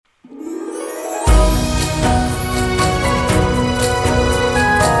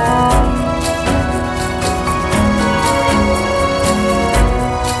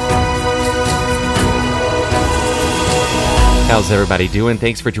How's everybody doing?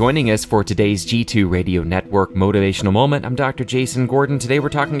 Thanks for joining us for today's G2 Radio Network Motivational Moment. I'm Dr. Jason Gordon. Today we're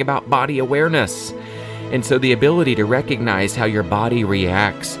talking about body awareness. And so the ability to recognize how your body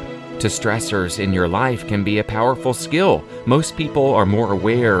reacts to stressors in your life can be a powerful skill. Most people are more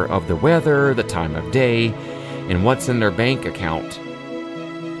aware of the weather, the time of day, and what's in their bank account.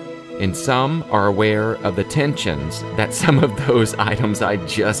 And some are aware of the tensions that some of those items I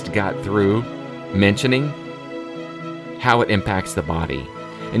just got through mentioning, how it impacts the body.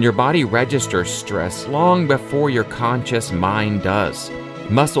 And your body registers stress long before your conscious mind does.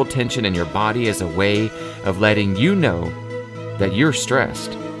 Muscle tension in your body is a way of letting you know that you're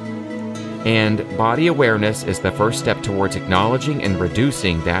stressed. And body awareness is the first step towards acknowledging and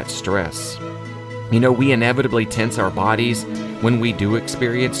reducing that stress. You know, we inevitably tense our bodies when we do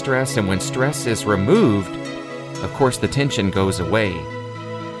experience stress, and when stress is removed, of course, the tension goes away.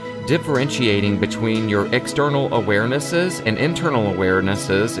 Differentiating between your external awarenesses and internal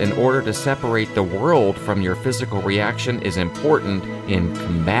awarenesses in order to separate the world from your physical reaction is important in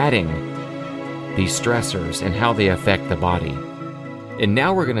combating these stressors and how they affect the body. And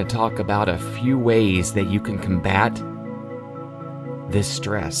now we're going to talk about a few ways that you can combat this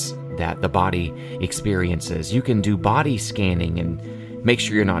stress that the body experiences. You can do body scanning and make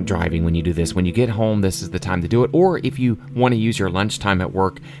sure you're not driving when you do this. When you get home, this is the time to do it. Or if you want to use your lunchtime at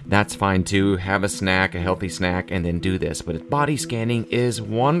work, that's fine too. Have a snack, a healthy snack, and then do this. But body scanning is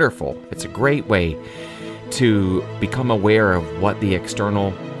wonderful. It's a great way to become aware of what the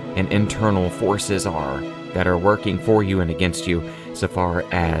external and internal forces are that are working for you and against you so far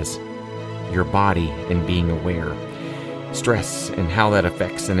as your body and being aware. Stress and how that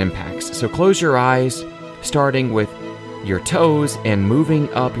affects and impacts. So close your eyes, starting with your toes and moving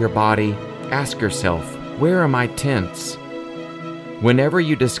up your body. Ask yourself, where am I tense? Whenever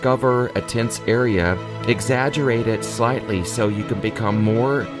you discover a tense area, exaggerate it slightly so you can become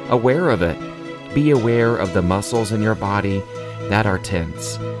more aware of it. Be aware of the muscles in your body that are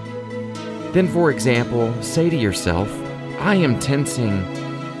tense. Then, for example, say to yourself, I am tensing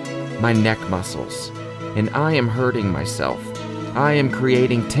my neck muscles, and I am hurting myself. I am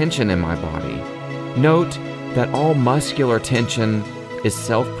creating tension in my body. Note that all muscular tension is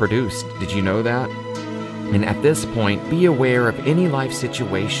self-produced. Did you know that? And at this point, be aware of any life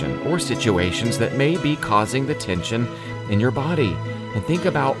situation or situations that may be causing the tension in your body, and think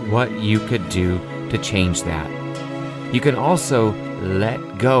about what you could do to change that. You can also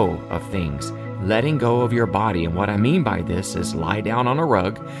let go of things. Letting go of your body. And what I mean by this is lie down on a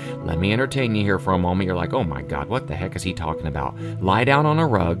rug. Let me entertain you here for a moment. You're like, oh my God, what the heck is he talking about? Lie down on a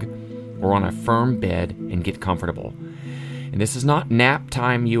rug or on a firm bed and get comfortable. And this is not nap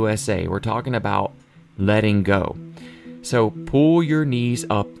time USA. We're talking about letting go. So pull your knees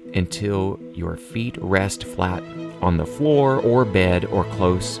up until your feet rest flat on the floor or bed or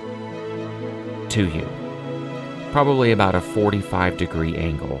close to you. Probably about a 45-degree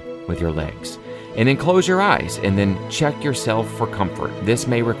angle with your legs. And then close your eyes and then check yourself for comfort. This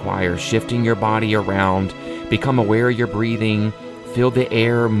may require shifting your body around, become aware of your breathing, feel the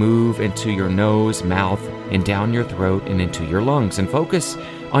air move into your nose, mouth, and down your throat and into your lungs. And focus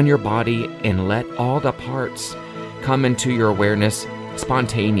on your body and let all the parts come into your awareness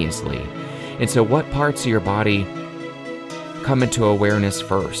spontaneously. And so what parts of your body come into awareness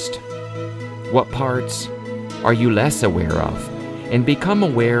first? What parts are you less aware of? And become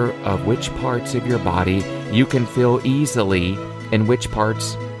aware of which parts of your body you can feel easily and which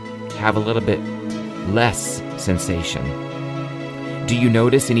parts have a little bit less sensation. Do you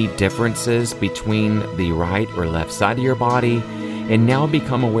notice any differences between the right or left side of your body? And now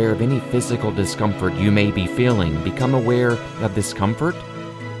become aware of any physical discomfort you may be feeling. Become aware of discomfort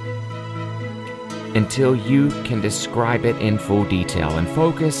until you can describe it in full detail, and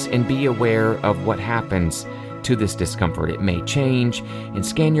focus and be aware of what happens to this discomfort. It may change, and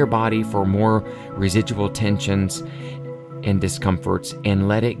scan your body for more residual tensions and discomforts, and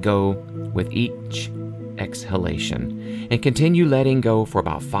let it go with each exhalation. And continue letting go for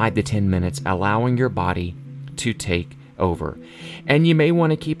about 5 to 10 minutes, allowing your body to take over. And you may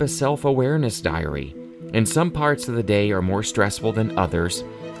want to keep a self-awareness diary. And some parts of the day are more stressful than others,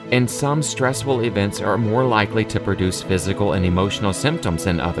 and some stressful events are more likely to produce physical and emotional symptoms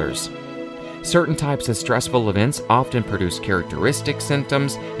than others. Certain types of stressful events often produce characteristic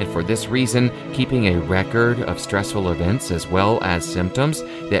symptoms, and for this reason, keeping a record of stressful events as well as symptoms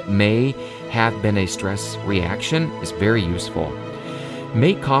that may have been a stress reaction is very useful.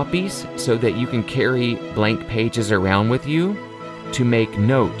 Make copies so that you can carry blank pages around with you to make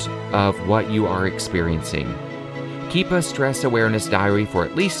note of what you are experiencing. Keep a stress awareness diary for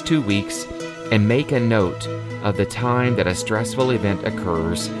at least 2 weeks and make a note of the time that a stressful event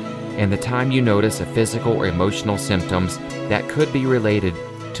occurs and the time you notice a physical or emotional symptoms that could be related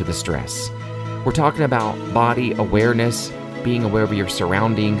to the stress. We're talking about body awareness, being aware of your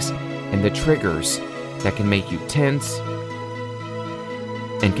surroundings, and the triggers that can make you tense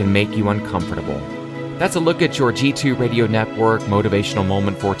and can make you uncomfortable. That's a look at your G2 Radio Network Motivational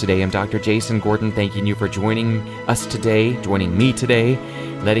Moment for today. I'm Dr. Jason Gordon, thanking you for joining me today,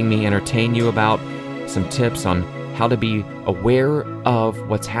 letting me entertain you about some tips on how to be aware of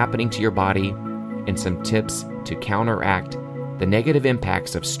what's happening to your body and some tips to counteract the negative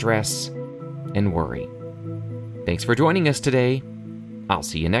impacts of stress and worry. Thanks for joining us today. I'll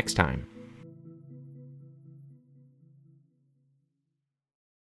see you next time.